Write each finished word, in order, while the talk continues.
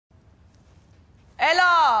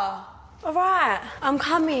Ella! All right, I'm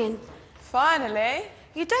coming. Finally.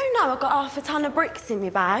 You do know I've got half a ton of bricks in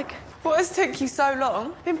my bag. What has took you so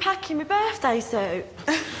long? Been packing my birthday suit.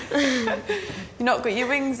 You not got your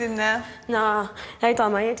wings in there? Nah, they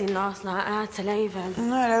done my head in last night. I had to leave them.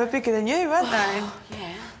 No, they were bigger than you, weren't they?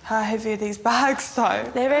 Yeah. How heavy are these bags,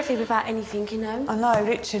 though? They're heavy without anything in them. I know,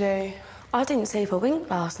 literally. I didn't sleep a wink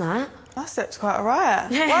last night. I slept quite all right.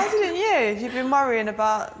 Yeah. Why didn't you? You've been worrying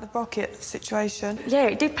about the Brockett situation. Yeah,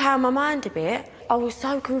 it did play on my mind a bit. I was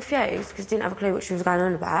so confused because I didn't have a clue what she was going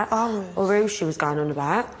on about. Or who she was going on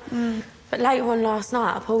about. But later on last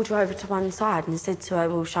night, I pulled her over to one side and said to her,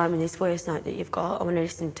 well, show me this voice note that you've got. I want to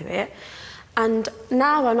listen to it. And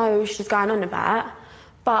now I know who she's going on about.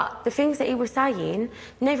 But the things that he was saying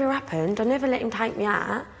never happened. I never let him take me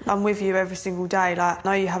out. I'm with you every single day. Like,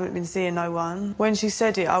 no, you haven't been seeing no one. When she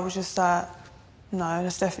said it, I was just like, no,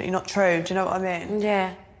 that's definitely not true. Do you know what I mean?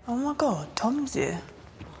 Yeah. Oh, my God, Tom's here.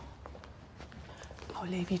 I'll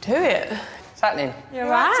leave you to it. What's happening? You all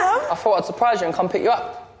right, Tom? I thought I'd surprise you and come pick you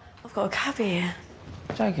up. I've got a cab here.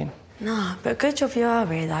 Joking? No, but good job you are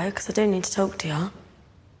here, though, because I do need to talk to you.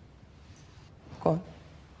 Go on.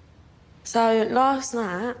 So, last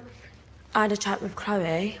night, I had a chat with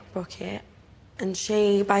Chloe, Brockett, and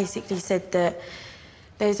she basically said that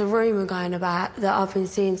there's a rumour going about that I've been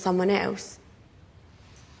seeing someone else.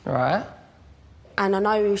 Right. And I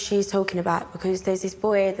know who she's talking about because there's this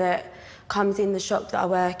boy that comes in the shop that I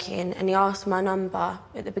work in and he asked my number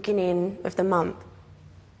at the beginning of the month.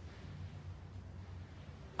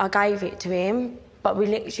 I gave it to him, but we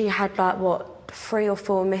literally had, like, what, 3 or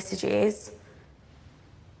 4 messages.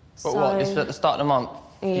 But what, this was at the start of the month?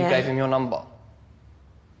 Yeah. You gave him your number?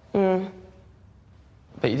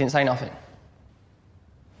 But you didn't say nothing?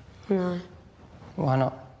 No. Why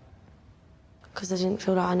not? Because I didn't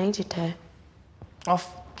feel like I needed to. I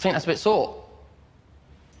think that's a bit sore.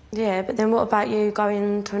 Yeah, but then what about you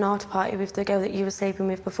going to an after party with the girl that you were sleeping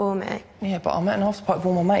with before me? Yeah, but I'm at an after party with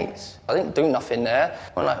all my mates. I didn't do nothing there.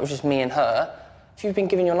 Well, like, it was just me and her. If you've been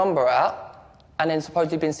giving your number out and then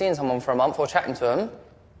supposedly been seeing someone for a month or chatting to them,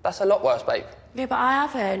 that's a lot worse, babe. Yeah, but I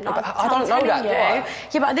haven't. Yeah, but I don't know that, do I?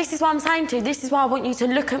 Yeah, but this is what I'm saying to you. This is why I want you to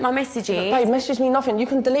look at my messages. But babe, message me nothing. You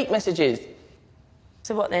can delete messages.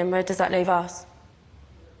 So what then? Where does that leave us?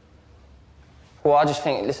 Well, I just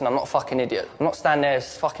think, listen, I'm not a fucking idiot. I'm not standing there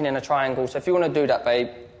fucking in a triangle. So if you want to do that, babe,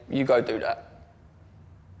 you go do that.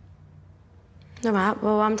 All right,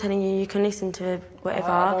 well, I'm telling you, you can listen to whatever.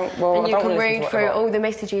 And you can read through all the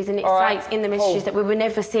messages, and it states in the messages that we were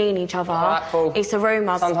never seeing each other. All right, cool. It's a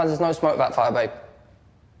rumour. Sometimes there's no smoke without fire, babe.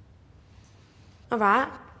 All right.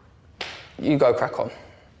 You go crack on.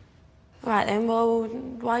 All right, then, well,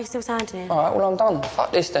 why are you still standing here? All right, well, I'm done.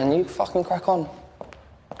 Fuck this, then. You fucking crack on.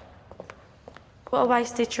 What a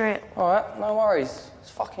wasted trip. All right, no worries. It's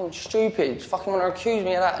fucking stupid. You fucking want to accuse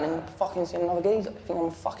me of that and then fucking see another geezer. I think I'm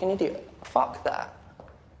a fucking idiot. Fuck that.